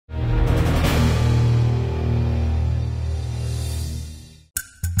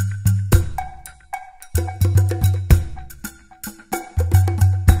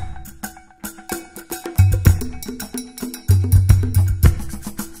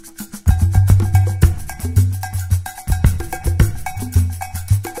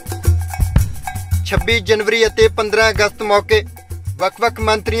26 जनवरी ਅਤੇ 15 ਅਗਸਤ ਮੌਕੇ ਵੱਖ-ਵੱਖ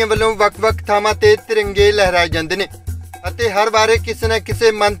ਮੰਤਰੀਆਂ ਵੱਲੋਂ ਵੱਖ-ਵੱਖ ਥਾਵਾਂ ਤੇ ਤਿਰੰਗੇ ਲਹਿਰਾਏ ਜਾਂਦੇ ਨੇ ਅਤੇ ਹਰ ਵਾਰੇ ਕਿਸੇ ਨਾ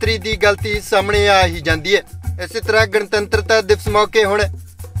ਕਿਸੇ ਮੰਤਰੀ ਦੀ ਗਲਤੀ ਸਾਹਮਣੇ ਆ ਹੀ ਜਾਂਦੀ ਹੈ। ਇਸੇ ਤਰ੍ਹਾਂ ਗਣਤੰਤਰਤਾ ਦਿਵਸ ਮੌਕੇ ਹੁਣ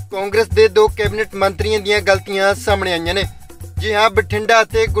ਕਾਂਗਰਸ ਦੇ 2 ਕੈਬਨਿਟ ਮੰਤਰੀਆਂ ਦੀਆਂ ਗਲਤੀਆਂ ਸਾਹਮਣੇ ਆਈਆਂ ਨੇ। जी हाँ, बठिंडा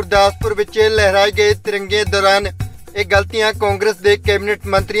ਅਤੇ गुरदासपुर ਵਿੱਚ लहराए गए तिरंगे दौरान ਇਹ ਗਲਤੀਆਂ ਕਾਂਗਰਸ ਦੇ ਕੈਬਨਿਟ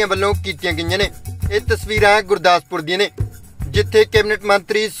ਮੰਤਰੀਆਂ ਵੱਲੋਂ ਕੀਤੀਆਂ ਗਈਆਂ ਨੇ। ਇਹ ਤਸਵੀਰਾਂ ਗੁਰਦਾਸਪੁਰ ਦੀਆਂ ਨੇ ਜਿੱਥੇ ਕੈਬਨਿਟ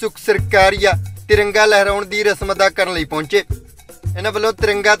ਮੰਤਰੀ ਸੁਖ ਸਰਕਾਰੀਆ ਤਿਰੰਗਾ ਲਹਿਰਾਉਣ ਦੀ ਰਸਮ ਅਦਾ ਕਰਨ ਲਈ ਪਹੁੰਚੇ। ਇਹਨਾਂ ਵੱਲੋਂ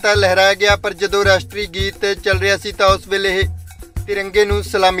ਤਿਰੰਗਾ ਤਾਂ ਲਹਿਰਾਇਆ ਗਿਆ ਪਰ ਜਦੋਂ ਰਾਸ਼ਟਰੀ ਗੀਤ ਚੱਲ ਰਿਹਾ ਸੀ ਤਾਂ ਉਸ ਵੇਲੇ ਇਹ ਤਿਰੰਗੇ ਨੂੰ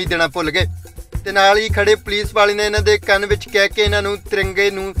ਸਲਾਮੀ ਦੇਣਾ ਭੁੱਲ ਗਏ ਤੇ ਨਾਲ ਹੀ ਖੜੇ ਪੁਲਿਸ ਵਾਲੇ ਨੇ ਇਹਨਾਂ ਦੇ ਕੰਨ ਵਿੱਚ ਕਹਿ ਕੇ ਇਹਨਾਂ ਨੂੰ ਤਿਰੰਗੇ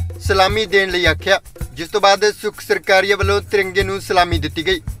ਨੂੰ ਸਲਾਮੀ ਦੇਣ ਲਈ ਆਖਿਆ, जिस तो बाद सुख सरकारिया वालों तिरंगे नूं सलामी दी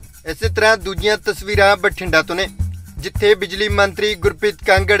गई। इस तरह दूजियां तस्वीरां बठिंडा तो ने जिथे बिजली मंत्री गुरप्रीत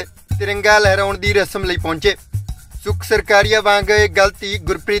कांगड़ तिरंगा लहराउण दी रस्म लई पहुंचे। सुख सरकारिया वांग गलती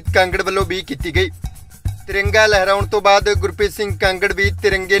गुरप्रीत कांगड़ वालों भी की गई। तिरंगा लहराउण तो बाद गुरप्रीत सिंह कांगड़ भी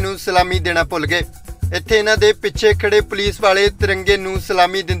तिरंगे नूं सलामी देना भुल गए। इत्थे इन्हां दे पिछे खड़े पुलिस वाले तिरंगे नूं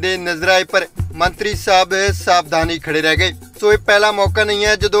सलामी दिंदे नजर आए पर मंत्री साहब सावधान ही खड़े रह गए। सो ये पहला मौका नहीं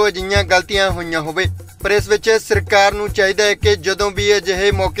है जदों अजिहियां गलतियां होईयां होवे पर इस विच सरकार नूं चाहीदा है कि जदों भी अजिहे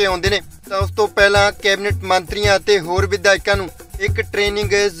मौके आउंदे ने तां उस तों पहलां कैबिनेट मंत्रियां ते होर विधायकां नूं एक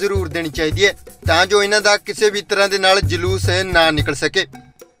ट्रेनिंग जरूर देनी चाहिदी है तां जो इन्हां दा किसी भी तरह दे नाल जलूस ना निकल सके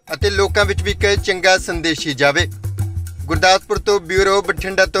अते लोकां विच भी एक चंगा संदेश ही जावे। गुरदासपुर तो ब्यूरो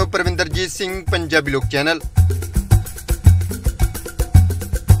बठिंडा तो परविंदरजीत सिंह, पंजाबी लोक चैनल।